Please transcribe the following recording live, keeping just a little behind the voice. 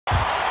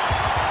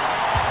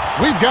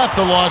we've got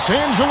the Los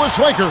Angeles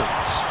Lakers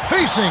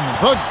facing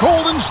the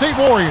Golden State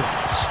Warriors.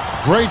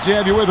 Great to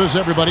have you with us,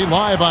 everybody,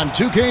 live on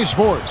 2K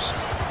Sports.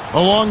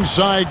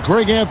 Alongside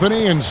Greg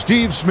Anthony and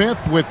Steve Smith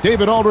with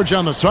David Aldridge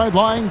on the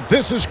sideline,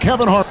 this is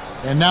Kevin Hart.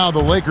 And now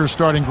the Lakers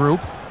starting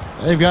group.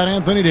 They've got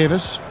Anthony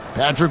Davis,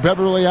 Patrick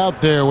Beverley out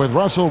there with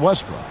Russell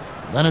Westbrook.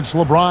 Then it's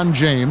LeBron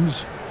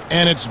James,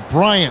 and it's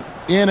Bryant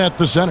in at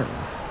the center.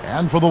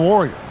 And for the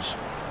Warriors,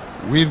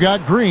 we've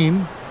got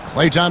Green.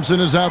 Klay Thompson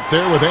is out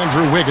there with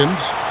Andrew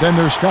Wiggins. Then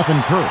there's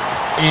Stephen Curry.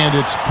 And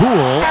it's Poole in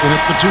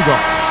at the 2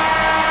 guard.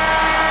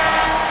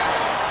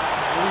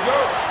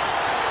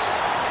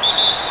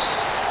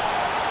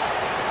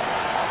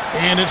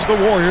 And it's the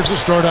Warriors to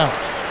start out.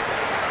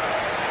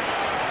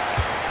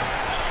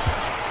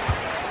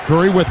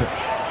 Curry with it.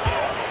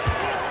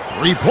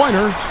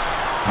 Three-pointer.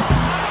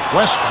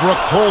 Westbrook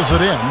pulls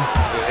it in.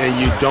 And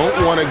you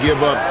don't want to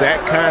give up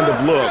that kind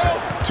of look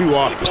too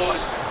often.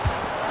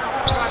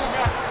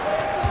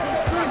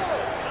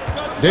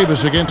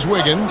 Davis against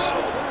Wiggins.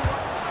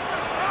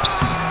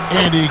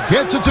 And he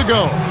gets it to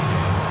go.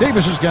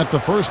 Davis has got the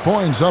first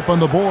points up on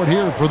the board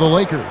here for the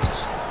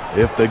Lakers.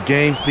 If the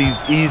game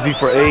seems easy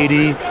for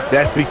AD,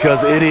 that's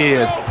because it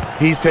is.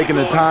 He's taking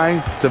the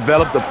time to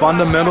develop the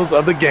fundamentals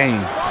of the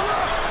game.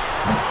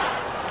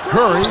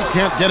 Curry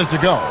can't get it to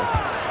go.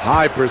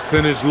 High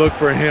percentage look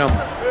for him.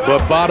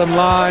 But bottom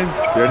line,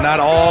 they're not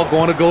all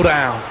going to go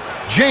down.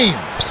 James.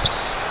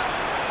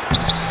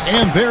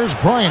 And there's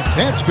Bryant.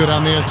 That's good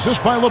on the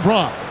assist by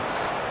LeBron.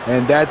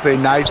 And that's a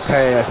nice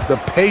pass. The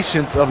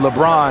patience of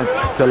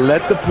LeBron to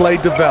let the play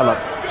develop.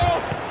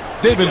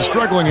 David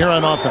struggling here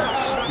on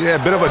offense.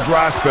 Yeah, a bit of a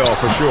dry spell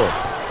for sure.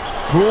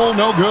 Poole,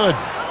 no good.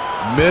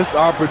 Missed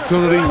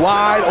opportunity,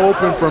 wide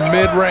open from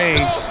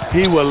mid-range.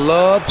 He would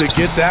love to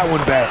get that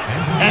one back.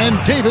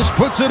 And Davis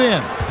puts it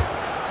in.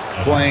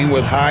 Playing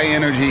with high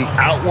energy,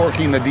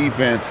 outworking the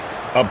defense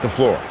up the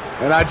floor.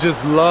 And I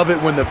just love it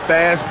when the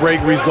fast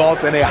break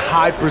results in a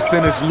high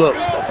percentage look.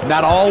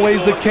 Not always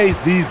the case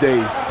these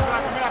days.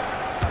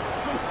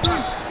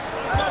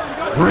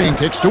 Green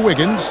kicks to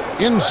Wiggins.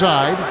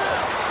 Inside.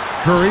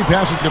 Curry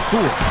passes to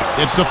Poole.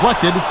 It's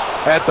deflected.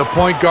 At the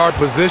point guard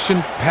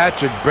position,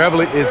 Patrick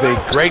Beverley is a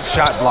great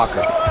shot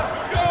blocker.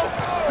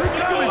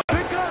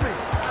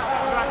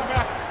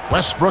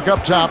 Westbrook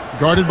up top,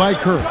 guarded by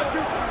Curry.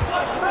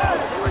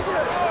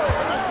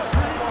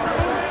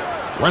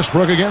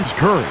 Westbrook against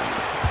Curry.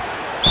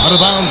 Out of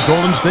bounds,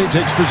 Golden State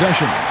takes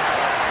possession.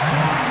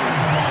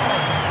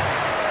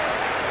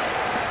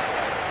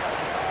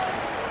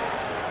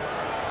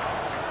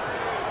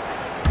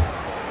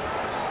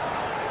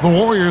 The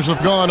Warriors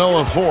have gone 0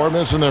 of 4,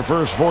 missing their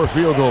first 4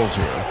 field goals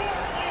here.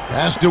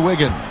 Pass to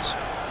Wiggins.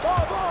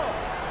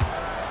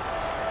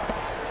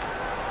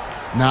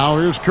 Now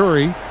here's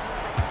Curry.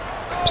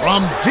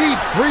 From deep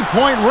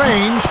three-point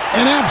range,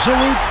 an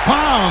absolute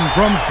bomb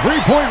from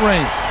three-point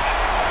range.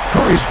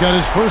 Curry's got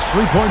his first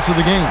 3 points of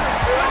the game.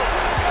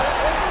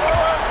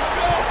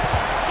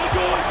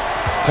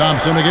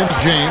 Thompson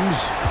against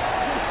James.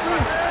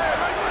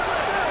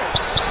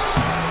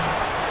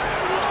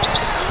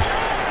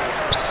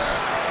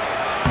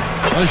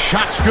 The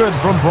shot's good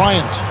from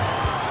Bryant.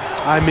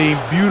 I mean,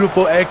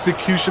 beautiful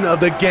execution of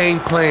the game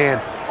plan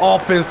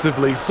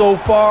offensively. So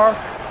far,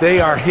 they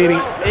are hitting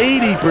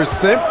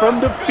 80% from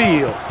the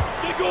field.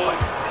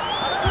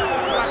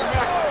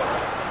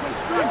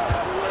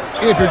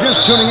 If you're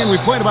just tuning in, we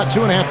played about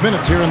 2.5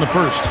 minutes here in the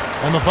first.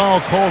 And the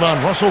foul called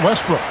on Russell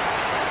Westbrook.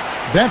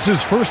 That's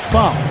his first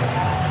foul.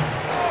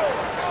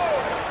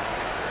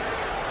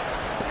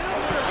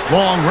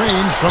 Long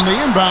range from the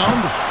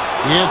inbound.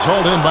 It's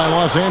hauled in by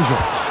Los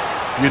Angeles.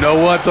 You know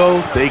what,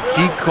 though? They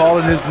keep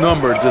calling his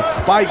number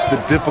despite the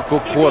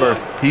difficult quarter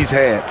he's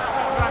had.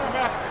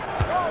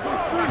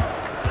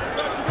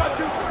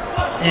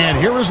 And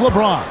here is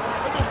LeBron.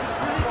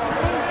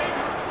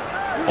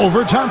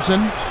 Over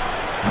Thompson.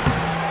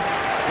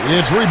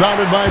 It's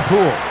rebounded by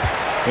Poole.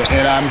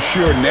 And I'm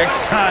sure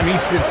next time he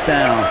sits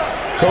down,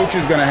 coach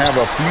is going to have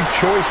a few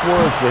choice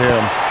words for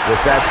him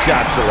with that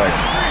shot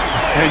selection.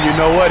 And you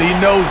know what? He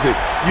knows it.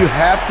 You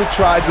have to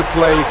try to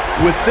play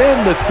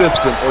within the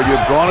system or you're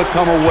going to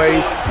come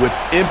away with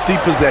empty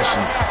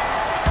possessions.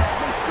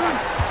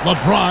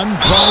 LeBron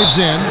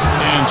drives in,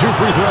 and 2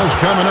 free throws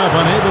coming up,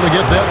 unable to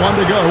get that one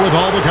to go with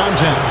all the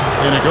contact.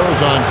 And it goes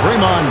on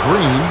Draymond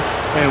Green.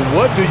 And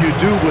what do you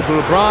do with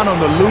LeBron on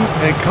the loose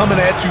and coming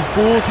at you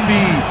full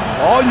speed?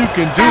 All you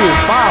can do is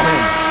foul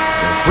him.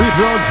 The free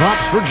throw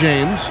drops for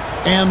James,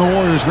 and the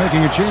Warriors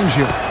making a change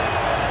here.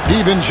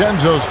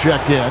 DiVincenzo's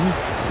checked in.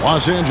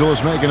 Los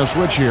Angeles making a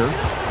switch here.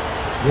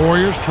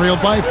 Warriors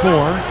trailed by 4.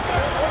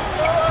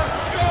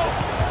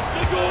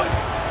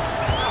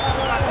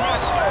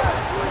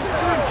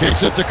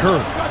 Kicks it to Curry.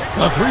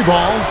 A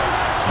 3-ball.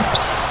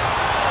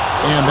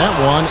 And that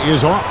one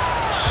is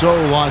off. So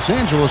Los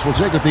Angeles will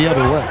take it the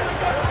other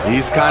way.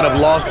 He's kind of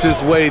lost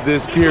his way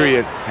this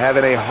period,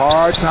 having a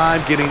hard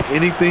time getting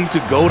anything to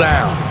go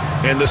down.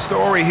 And the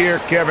story here,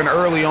 Kevin,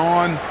 early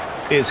on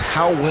is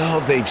how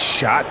well they've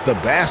shot the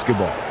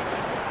basketball.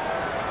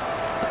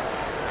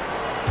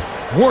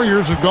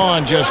 Warriors have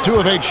gone just 2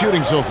 of 8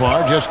 shooting so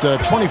far, just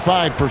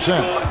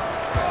 25%.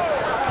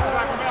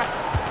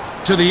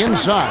 To the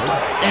inside,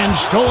 and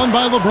stolen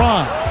by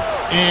LeBron.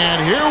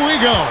 And here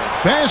we go.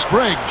 Fast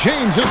break.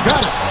 James has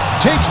got it.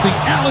 Takes the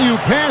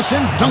alley-oop pass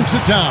and dunks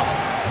it down.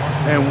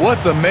 And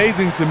what's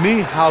amazing to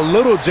me, how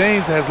little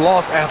James has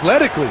lost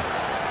athletically.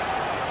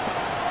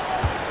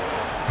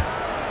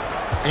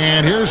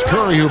 And here's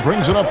Curry, who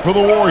brings it up for the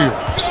Warriors.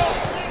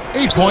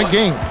 8-point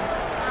game.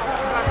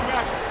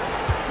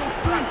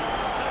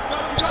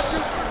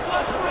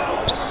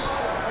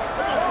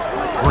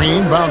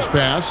 Green bounce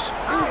pass.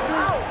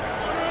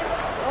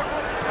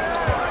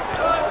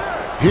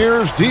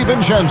 Here's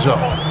DiVincenzo,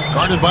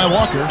 guarded by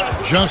Walker.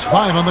 Just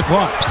 5 on the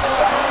clock.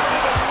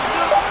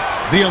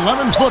 The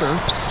 11-footer,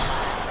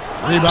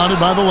 rebounded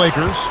by the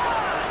Lakers.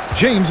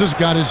 James has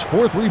got his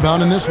 4th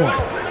rebound in this one.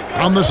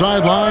 From the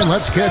sideline,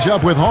 let's catch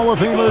up with Hall of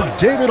Famer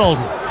David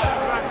Aldridge.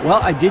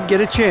 Well, I did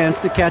get a chance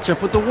to catch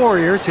up with the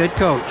Warriors head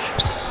coach.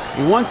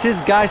 He wants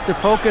his guys to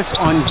focus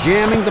on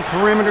jamming the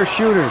perimeter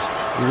shooters.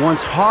 He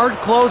wants hard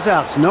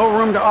closeouts, no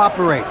room to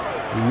operate.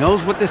 He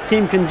knows what this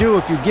team can do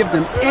if you give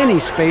them any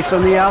space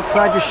on the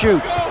outside to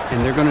shoot,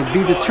 and they're going to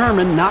be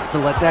determined not to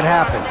let that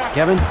happen.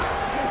 Kevin?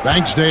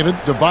 Thanks, David.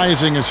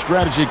 Devising a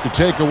strategy to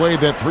take away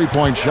that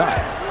 3-point shot.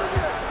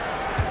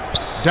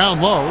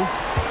 Down low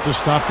to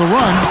stop the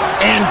run,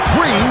 and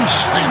Green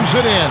slams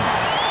it in.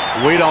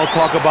 We don't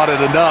talk about it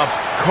enough.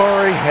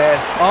 Curry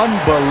has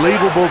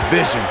unbelievable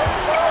vision.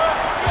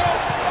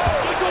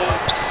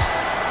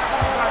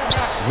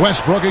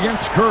 Westbrook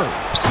against Curry,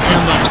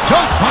 and the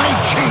dunk by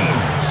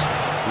James.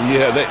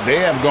 Yeah, they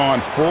have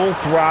gone full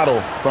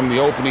throttle from the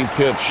opening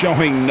tip,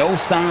 showing no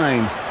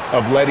signs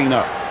of letting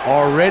up.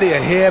 Already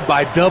ahead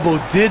by double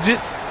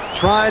digits,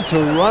 trying to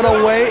run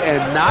away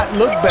and not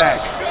look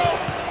back.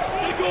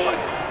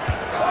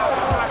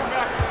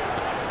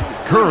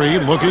 Curry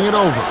looking it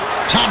over.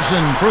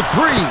 Thompson for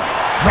 3.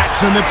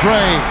 Drops in the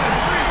tray.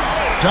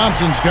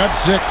 Thompson's got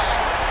 6.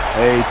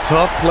 A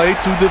tough play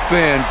to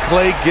defend.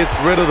 Clay gets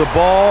rid of the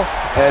ball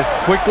as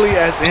quickly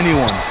as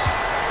anyone.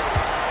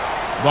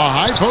 The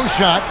high post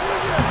shot.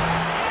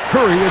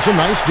 Curry with a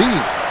nice D.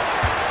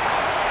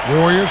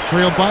 Warriors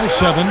trailed by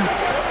 7.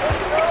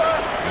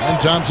 And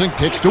Thompson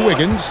kicks to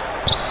Wiggins.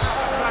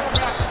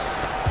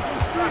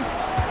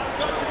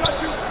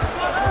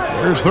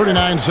 There's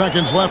 39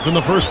 seconds left in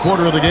the first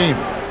quarter of the game.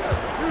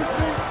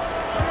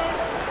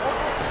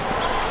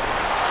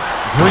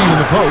 Green in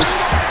the post.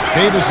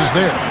 Davis is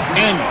there.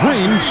 And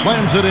Green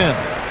slams it in.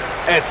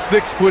 At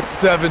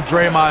 6'7",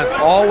 Draymond is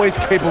always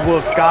capable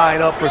of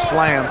skying up for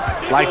slams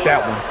like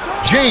that one.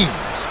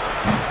 James.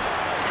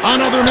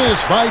 Another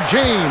miss by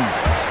James.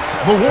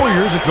 The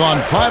Warriors have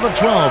gone 5 of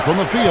 12 from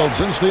the field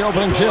since the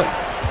opening tip.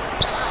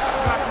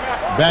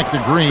 Back to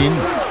Green.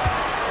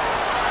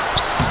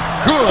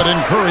 Good,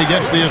 and Curry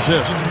gets the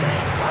assist.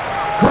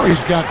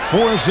 Curry's got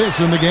 4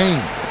 assists in the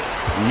game.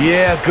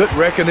 Yeah, good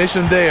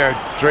recognition there.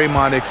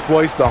 Draymond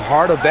exploits the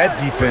heart of that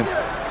defense.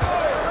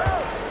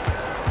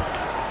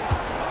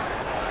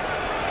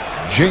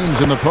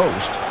 James in the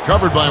post,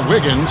 covered by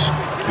Wiggins.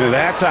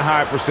 That's a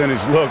high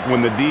percentage look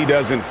when the D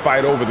doesn't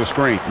fight over the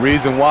screen.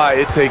 Reason why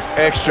it takes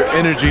extra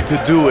energy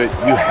to do it.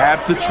 You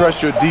have to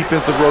trust your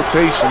defensive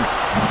rotations,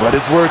 but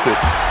it's worth it.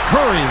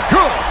 Curry,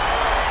 good.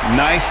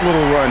 Nice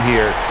little run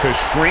here to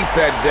shrink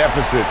that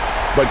deficit,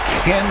 but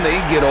can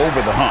they get over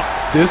the hump?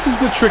 This is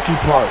the tricky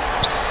part.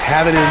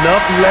 Having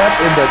enough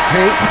left in the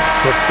tank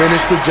to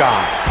finish the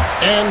job.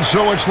 And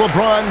so it's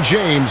LeBron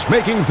James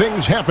making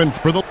things happen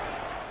for the...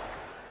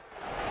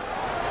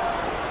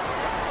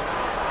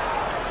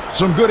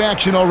 Some good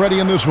action already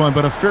in this one,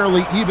 but a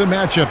fairly even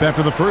matchup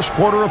after the first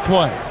quarter of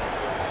play.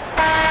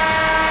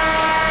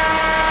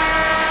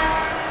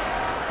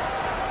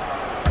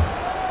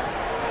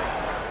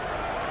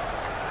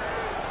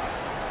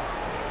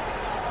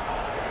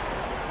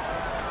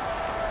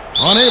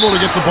 Unable to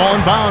get the ball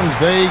in bounds,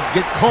 they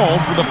get called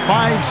for the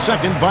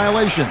 5-second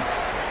violation.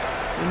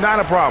 Not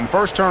a problem.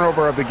 First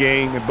turnover of the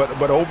game,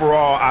 but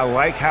overall, I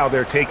like how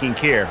they're taking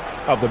care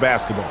of the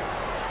basketball.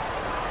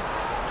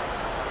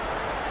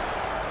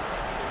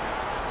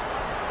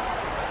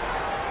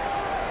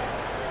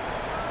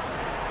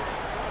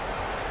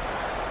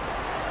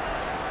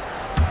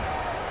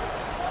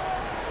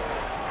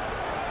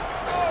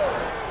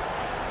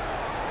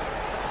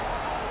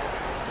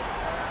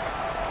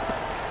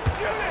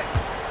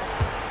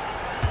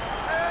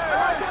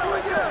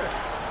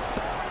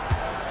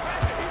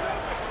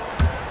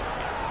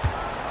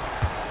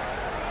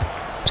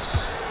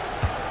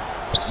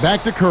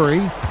 Back to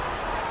Curry.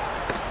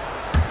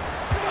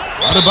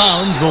 Out of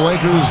bounds, the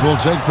Lakers will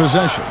take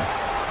possession.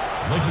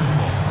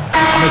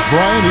 Thomas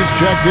Bryant, he's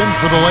checked in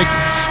for the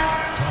Lakers.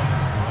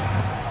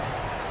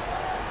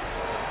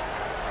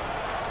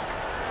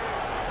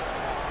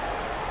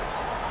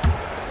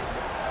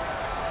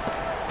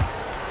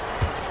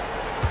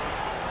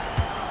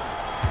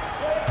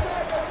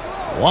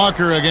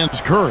 Walker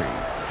against Curry.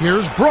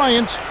 Here's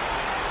Bryant.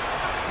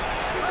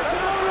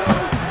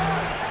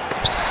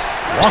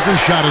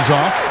 Walker's shot is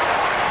off.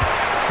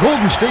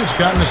 Golden State's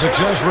gotten a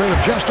success rate of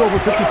just over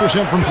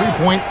 50% from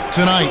three-point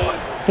tonight.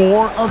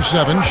 4 of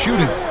 7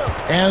 shooting.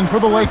 And for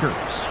the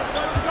Lakers,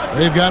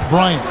 they've got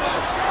Bryant.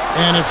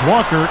 And it's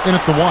Walker in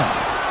at the 1.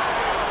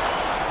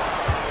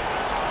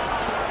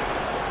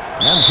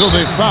 And so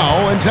they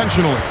foul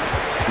intentionally.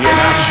 Yeah,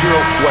 not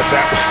sure what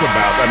that was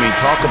about. I mean,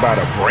 talk about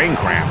a brain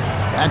cramp.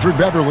 Patrick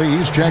Beverly,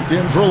 he's checked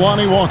in for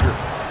Lonnie Walker.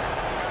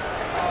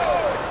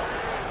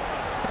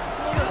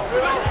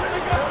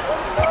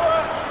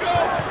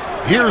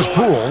 Here's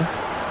Poole.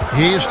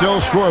 He's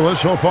still scoreless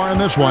so far in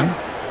this one.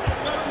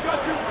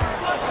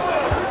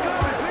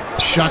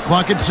 Shot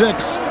clock at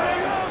 6.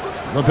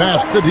 The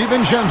pass to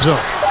DiVincenzo.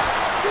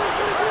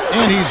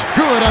 And he's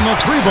good on the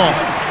 3-ball.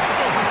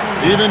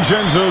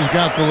 DiVincenzo's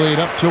got the lead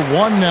up to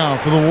 1 now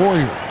for the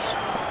Warriors.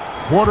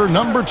 Quarter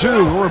number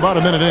 2. We're about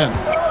a minute in.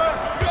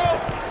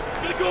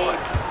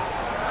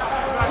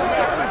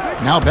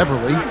 Now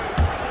Beverly.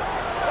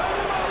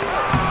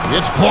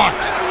 It's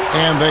blocked.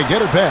 And they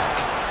get it back.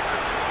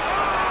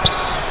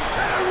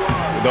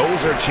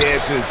 Those are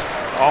chances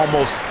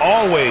almost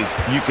always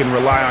you can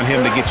rely on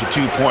him to get you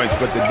 2 points,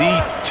 but the D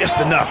just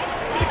enough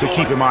to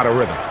keep him out of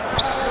rhythm.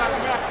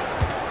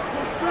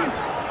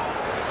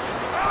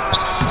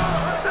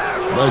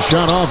 The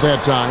shot off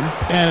that time,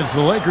 and it's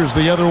the Lakers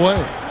the other way.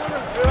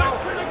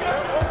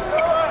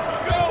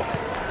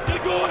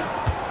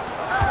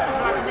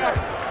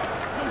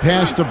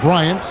 Pass to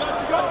Bryant.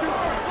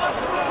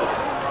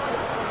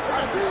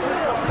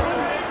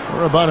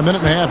 We're about a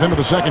minute and a half into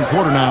the second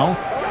quarter now.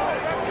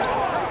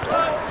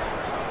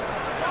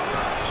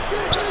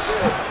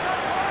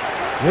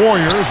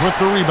 Warriors with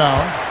the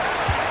rebound.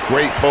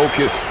 Great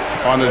focus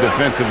on the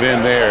defensive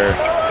end there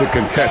to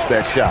contest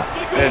that shot.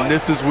 And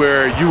this is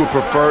where you would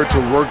prefer to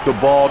work the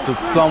ball to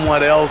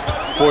someone else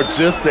for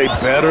just a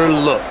better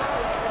look.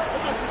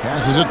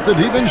 Passes it to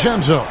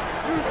DiVincenzo.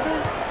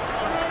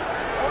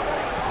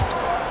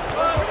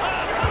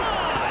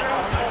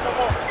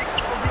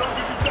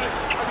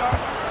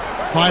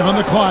 Five on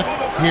the clock.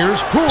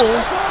 Here's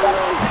Poole.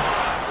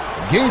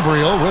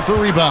 Gabriel with the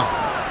rebound.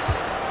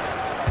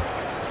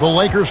 The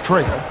Lakers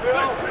trail.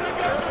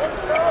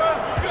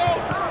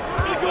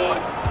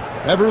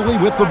 Beverly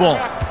with the ball.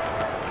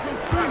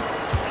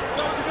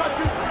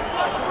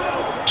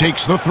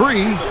 Takes the 3.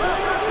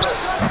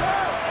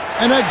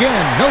 And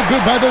again, no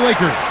good by the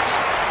Lakers.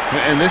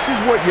 And this is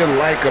what you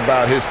like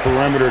about his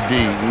perimeter D.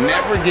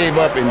 Never gave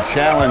up and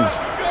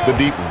challenged the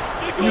deep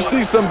one. You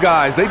see some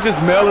guys, they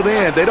just mail it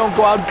in. They don't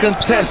go out and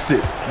contest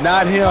it.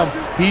 Not him.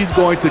 He's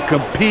going to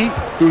compete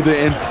through the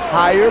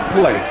entire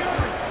play.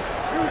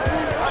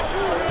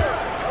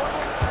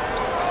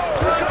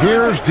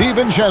 Here's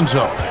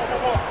DiVincenzo.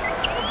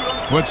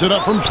 Puts it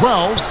up from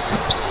 12.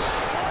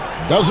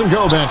 Doesn't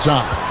go that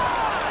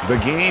time. The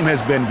game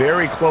has been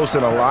very close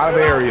in a lot of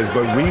areas,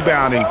 but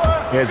rebounding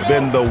has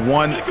been the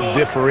one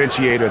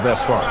differentiator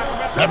thus far.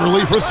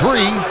 Beverly for 3.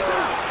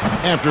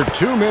 After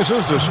 2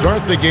 misses to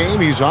start the game,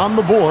 he's on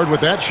the board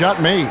with that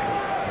shot made.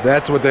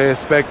 That's what they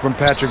expect from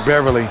Patrick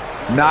Beverly,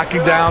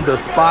 knocking down the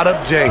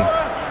spot-up J.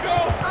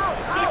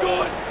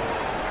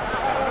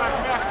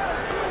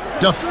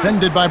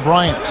 Defended by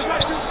Bryant.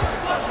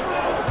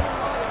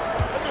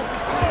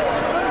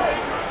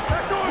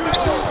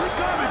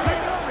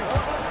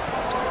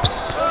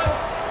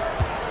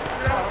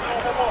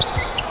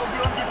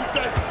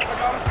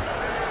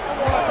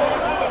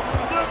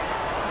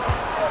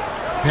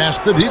 Pass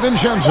to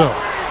DiVincenzo.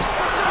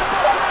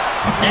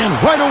 And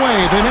right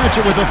away, they match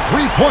it with a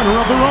 3-pointer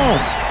of their own.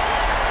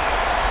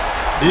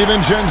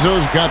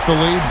 DiVincenzo's got the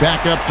lead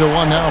back up to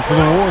 1 now for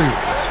the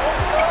Warriors.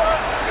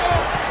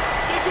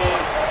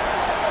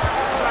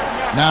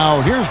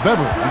 Now, here's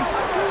Beverly.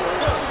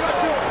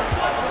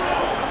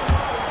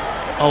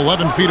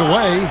 11 feet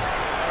away.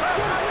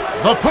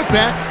 The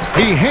putback.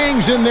 He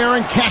hangs in there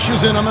and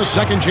cashes in on the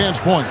second chance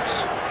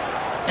points.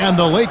 And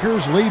the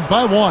Lakers lead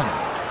by 1.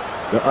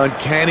 The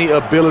uncanny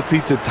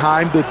ability to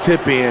time the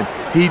tip in.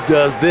 He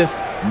does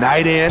this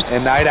night in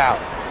and night out.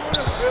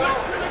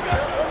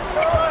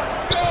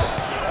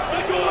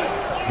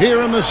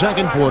 Here in the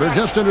second quarter,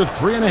 just under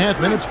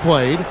 3.5 minutes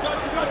played.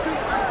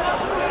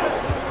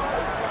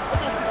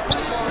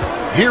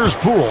 Here's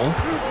Poole.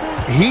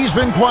 He's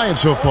been quiet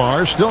so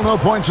far. Still no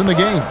points in the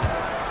game.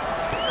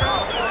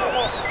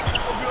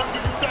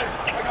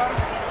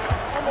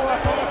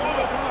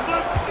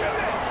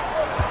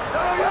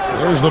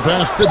 There's the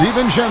pass to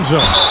DiVincenzo.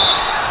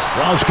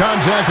 Draws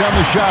contact on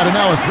the shot, and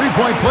now a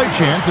 3-point play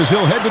chance as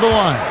he'll head to the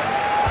line.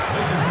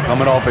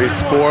 Coming off a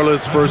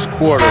scoreless first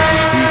quarter,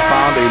 he's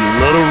found a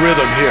little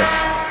rhythm here.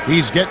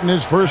 He's getting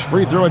his first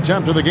free throw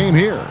attempt of the game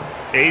here.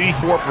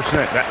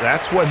 84%.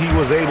 That's what he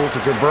was able to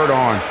convert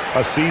on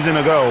a season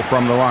ago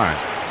from the line.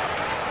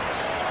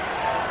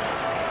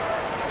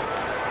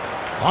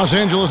 Los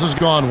Angeles has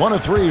gone 1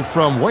 of 3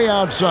 from way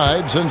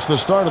outside since the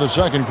start of the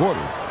second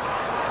quarter.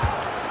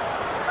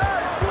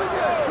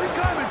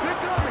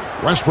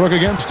 Westbrook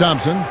against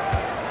Thompson.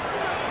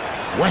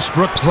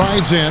 Westbrook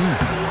drives in.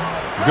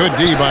 Good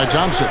D by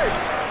Thompson.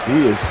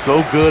 He is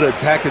so good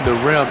attacking the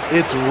rim.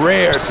 It's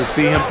rare to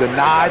see him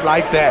denied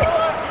like that.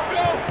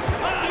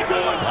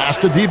 Pass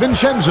to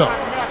DiVincenzo.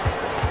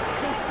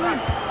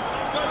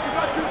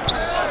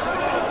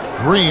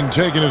 Green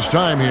taking his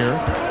time here.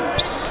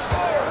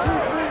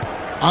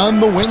 On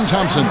the wing,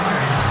 Thompson.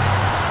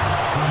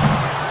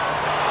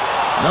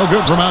 No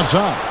good from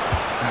outside.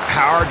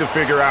 Hard to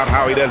figure out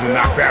how he doesn't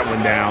knock that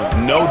one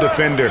down. No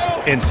defender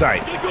in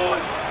sight.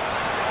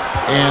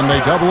 And they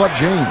double up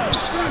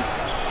James.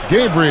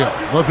 Gabriel,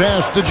 the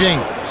pass to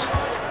James.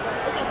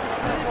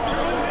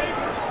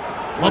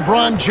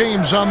 LeBron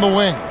James on the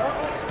wing.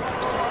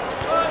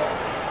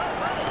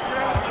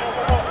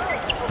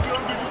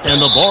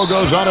 And the ball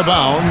goes out of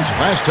bounds.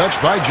 Last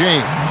touch by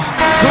James.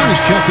 Curry's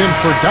checked in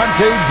for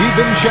Dante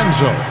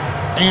DiVincenzo.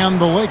 And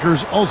the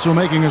Lakers also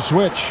making a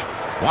switch.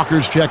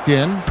 Walker's checked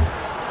in.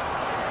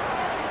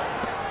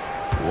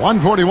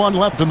 1:41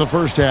 left in the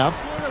first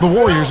half. The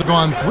Warriors have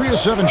gone 3 of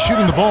 7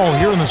 shooting the ball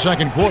here in the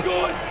second quarter.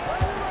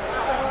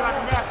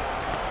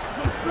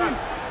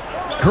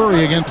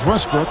 Curry against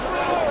Westbrook.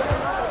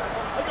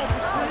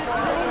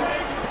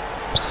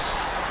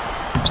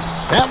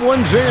 That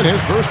one's in,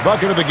 his first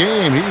bucket of the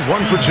game. He's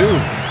 1 for 2.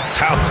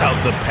 How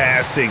about the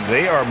passing?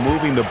 They are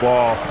moving the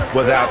ball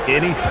without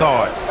any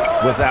thought,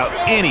 without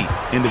any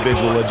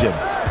individual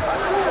agendas.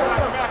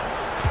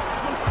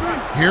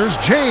 Here's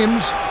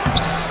James.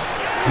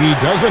 He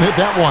doesn't hit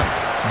that one.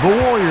 The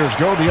Warriors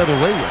go the other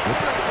way with it.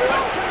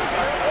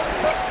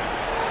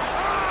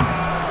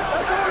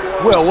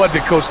 Well, what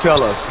did Coach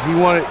tell us? He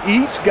wanted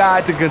each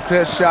guy to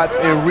contest shots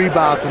and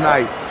rebound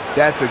tonight.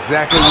 That's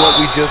exactly what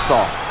we just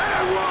saw.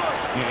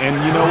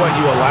 And you know what?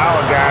 You allow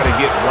a guy to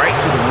get right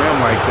to the rim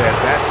like that,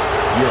 that's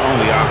your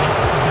only option.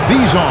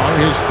 These are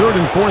his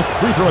 3rd and 4th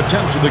free throw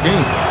attempts of the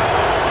game.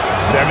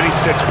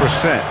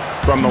 76%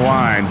 from the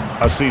line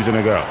a season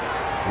ago.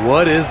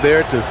 What is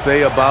there to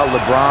say about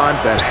LeBron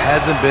that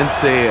hasn't been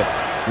said?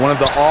 One of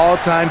the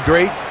all-time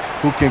greats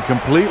who can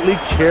completely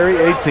carry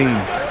a team.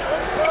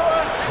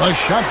 The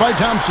shot by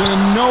Thompson,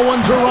 and no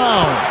one's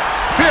around.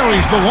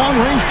 Buries the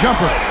long-range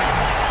jumper.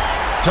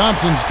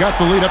 Thompson's got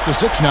the lead up to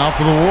 6 now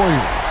for the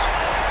Warriors.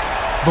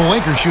 The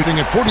Lakers shooting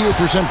at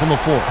 48% from the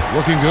floor.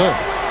 Looking good.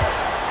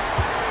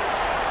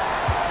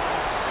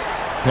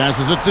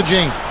 Passes it to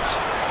James.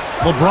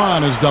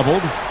 LeBron is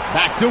doubled.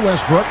 Back to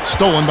Westbrook.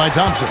 Stolen by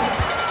Thompson.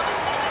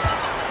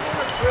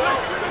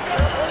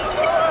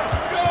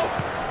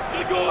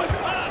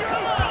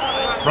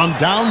 From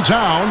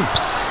downtown.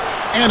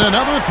 And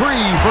another 3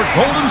 for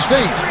Golden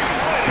State.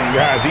 And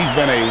guys, he's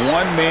been a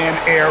one-man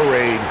air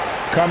raid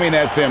coming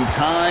at them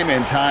time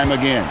and time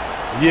again.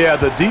 Yeah,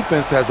 the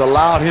defense has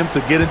allowed him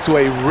to get into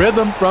a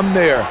rhythm from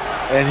there,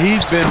 and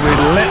he's been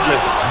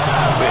relentless.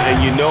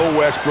 And you know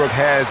Westbrook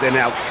has an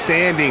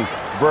outstanding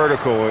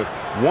vertical.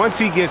 Once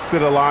he gets to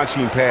the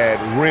launching pad,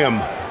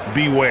 rim,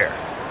 beware.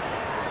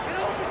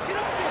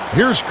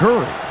 Here's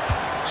Curry.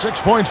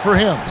 6 points for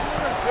him.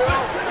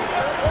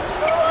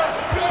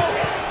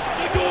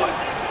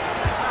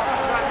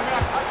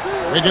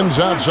 Wiggins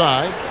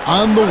outside.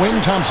 On the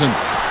wing, Thompson.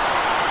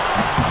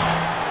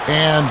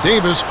 And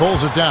Davis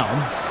pulls it down.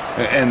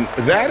 And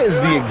that is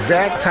the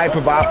exact type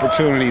of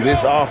opportunity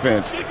this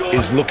offense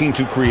is looking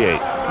to create.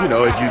 You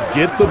know, if you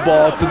get the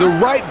ball to the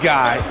right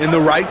guy in the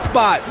right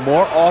spot,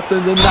 more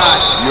often than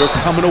not, you're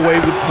coming away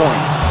with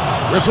points.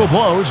 Whistle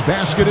blows.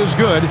 Basket is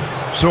good.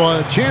 So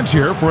a chance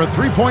here for a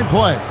 3-point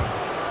play.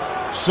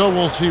 So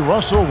we'll see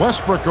Russell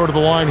Westbrook go to the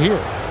line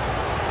here.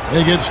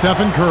 They get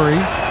Stephen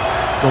Curry.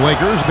 The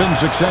Lakers been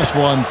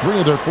successful on 3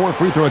 of their 4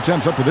 free throw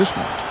attempts up to this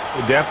point.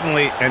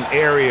 Definitely an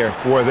area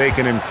where they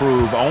can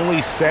improve. Only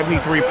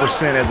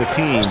 73% as a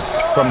team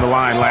from the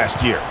line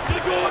last year.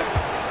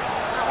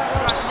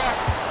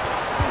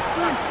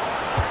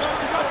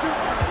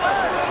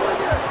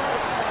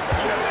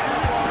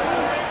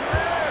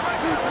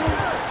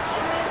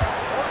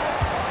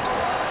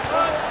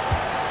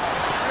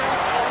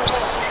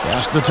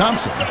 Pass to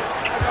Thompson.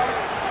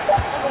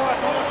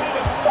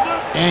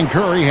 And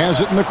Curry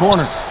has it in the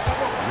corner.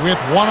 With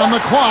 1 on the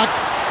clock.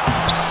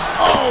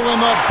 Oh, and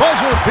the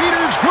buzzer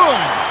beater's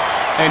good.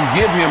 And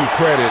give him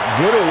credit.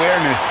 Good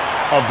awareness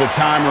of the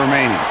time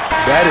remaining.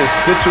 That is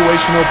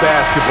situational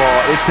basketball.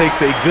 It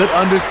takes a good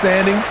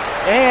understanding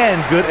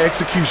and good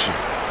execution.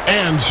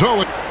 And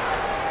so it